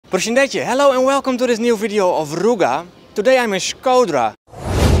Përshëndetje, hello and welcome to this new video of Rruga. Today I'm in Shkodër.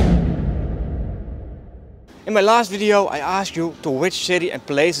 In my last video I asked you to which city and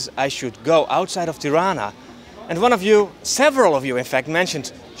places I should go outside of Tirana. And one of you, several of you in fact,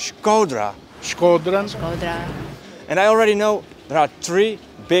 mentioned Shkodër. Shkodër. And I already know there are three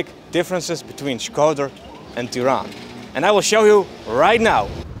big differences between Shkodër and Tirana. And I will show you right now.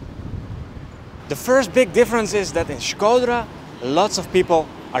 The first big difference is that in Shkodër, lots of people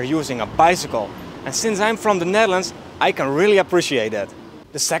are using a bicycle. And since I'm from the Netherlands, I can really appreciate that.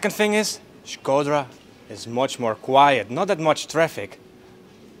 The second thing is, Shkodër is much more quiet, not that much traffic.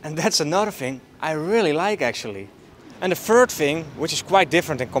 And that's another thing I really like actually. And the third thing, which is quite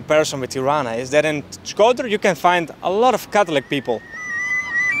different in comparison with Tirana, is that in Shkodër you can find a lot of Catholic people.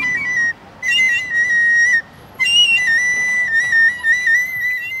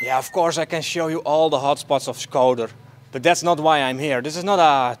 Yeah, of course I can show you all the hotspots of Shkodër, but that's not why I'm here. This is not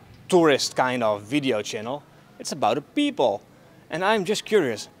a tourist kind of video channel. It's about the people. And I'm just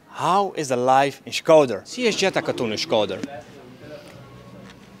curious, how is the life in Shkodër? Si është gjeta këtu në Shkodër?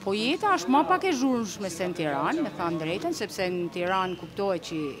 Po jeta është më pak e zhurmshme se në Tiranë, me thënë drejtën, sepse në Tiranë kuptohet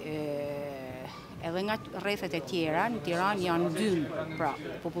që edhe nga rrethet e tjera, në Tiranë janë dynë, pra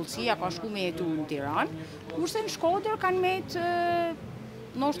popullsia ka shku me jetu në Tiranë, kurse në Shkodër kanë me jetë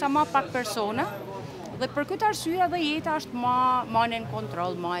ndoshta më pak persona, dhe për këtë arsye edhe jeta është më në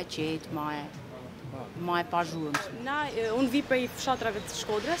kontroll, më e qetë, më e pa zhurmshme. Unë vi prej fshatrave të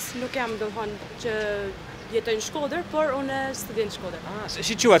Shkodrës, nuk jam domethënë që jetoj në Shkodër, por unë studioj në Shkodër.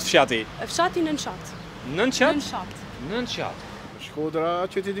 Si quhet fshati? Fshati Nënçat. Nënçat? Nënçat. Shkodra,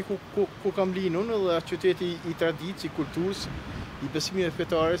 qyteti ku kam linë unë, dhe qyteti i traditës, i kulturës, i besimeve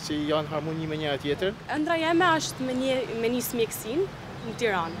fetare që janë harmoni me njëra tjetrën. Ëndra jeme është me nis mjekësinë në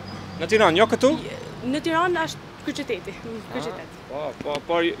Tiranë. Në Tiranë, jo këtu? Në Tiranë është ky qyteti, ky qytet.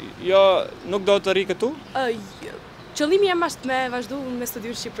 Por jo nuk do të ri këtu? Qëllimi jam është me vazhdu me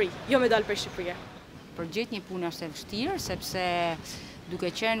studiu në Shqipëri, jo me dalë për Shqipëria. Për gjetë një punë është e vështirë, sepse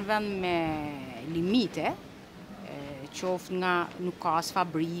duke qenë vend me limite, qoftë nga nuk ka as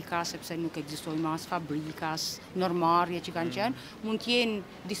fabrika, sepse nuk ekzistojnë as fabrika, as normarrje që kanë qenë, mund të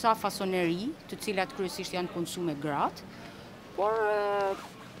jenë disa fasoneri, të cilat kryesisht janë konsume gratë, por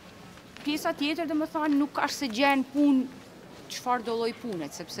pjesa tjetër dhe më thanë nuk është se gjenë punë çfarë do lloj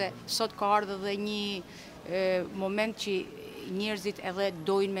punet, sepse sot ka ardhur edhe një moment që njerëzit edhe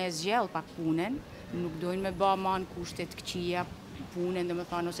dojnë me zgjell pak punën, nuk dojnë me bë më në kushte të këqija punën, dhe më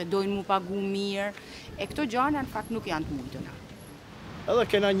thanë, ose dojnë mu pagu mirë, e këto gjana në fakt nuk janë të mujtuna. Edhe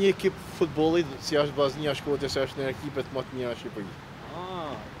kena një ekip futbollit, si është Vllaznia Shkodrës, është në ekipet më të mira në Shqipëri.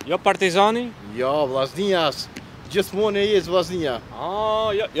 Jo Partizani? Jo, Vllaznia, gjithmonë e jes Vllaznia.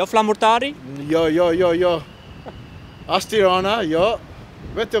 Jo Flamurtari? Jo. As Tirana, jo.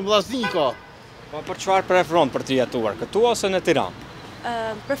 Vetëm Vllaznia ka. Po për çfarë preferon për të jetuar, këtu ose në Tiranë?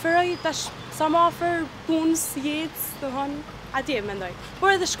 Preferoj tash sa më afër punës, jetës, domethënë atje mendoj.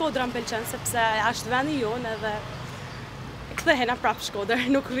 Por edhe Shkodra më pëlqen sepse është vendi jonë edhe kthehena prapë Shkodër,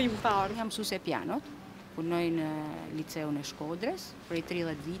 nuk rrim pa ardhur. Jam mësuese e pianot, punoj në liceun e Shkodrës prej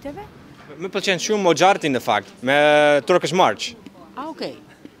 30 viteve. Më pëlqen shumë Moxharti në fakt, me Turkish March. Okej.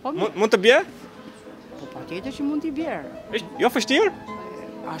 Mund të bje? Po patjetër që mund t'i bjerë. Jo vështirë?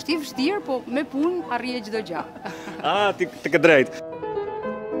 Është i vështirë, po me punë arrije çdo gjë. Ti ke drejt.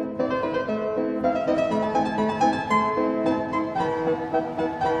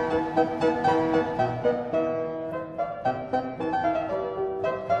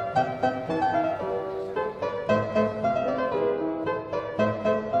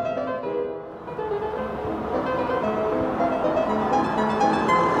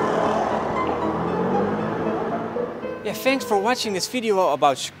 Yeah, thanks for watching this video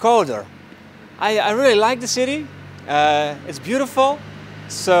about Shkodër. I really like the city. It's beautiful.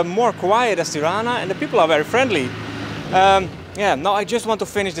 It's more quiet as Tirana and the people are very friendly. Yeah, now I just want to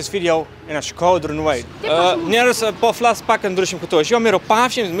finish this video in a Shkodër way. Njerëz po flas pak ndryshim këtu. Jo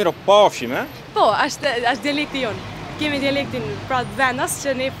miropafshim, eh? Po, është dialekti jonë. Kemi dialektin pra të vendas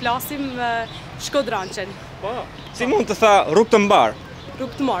që ne flasim shkodranqen. Po. Si mund të tha rrugë të mbar?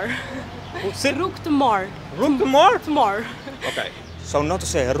 Rrugë të marë. Si? Rrugë të marë. Rrugë të marë? Të marë. Okay. So not to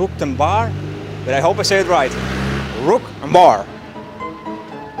say rrugë të mbar, but I hope I say it right. Rrugë të mbar.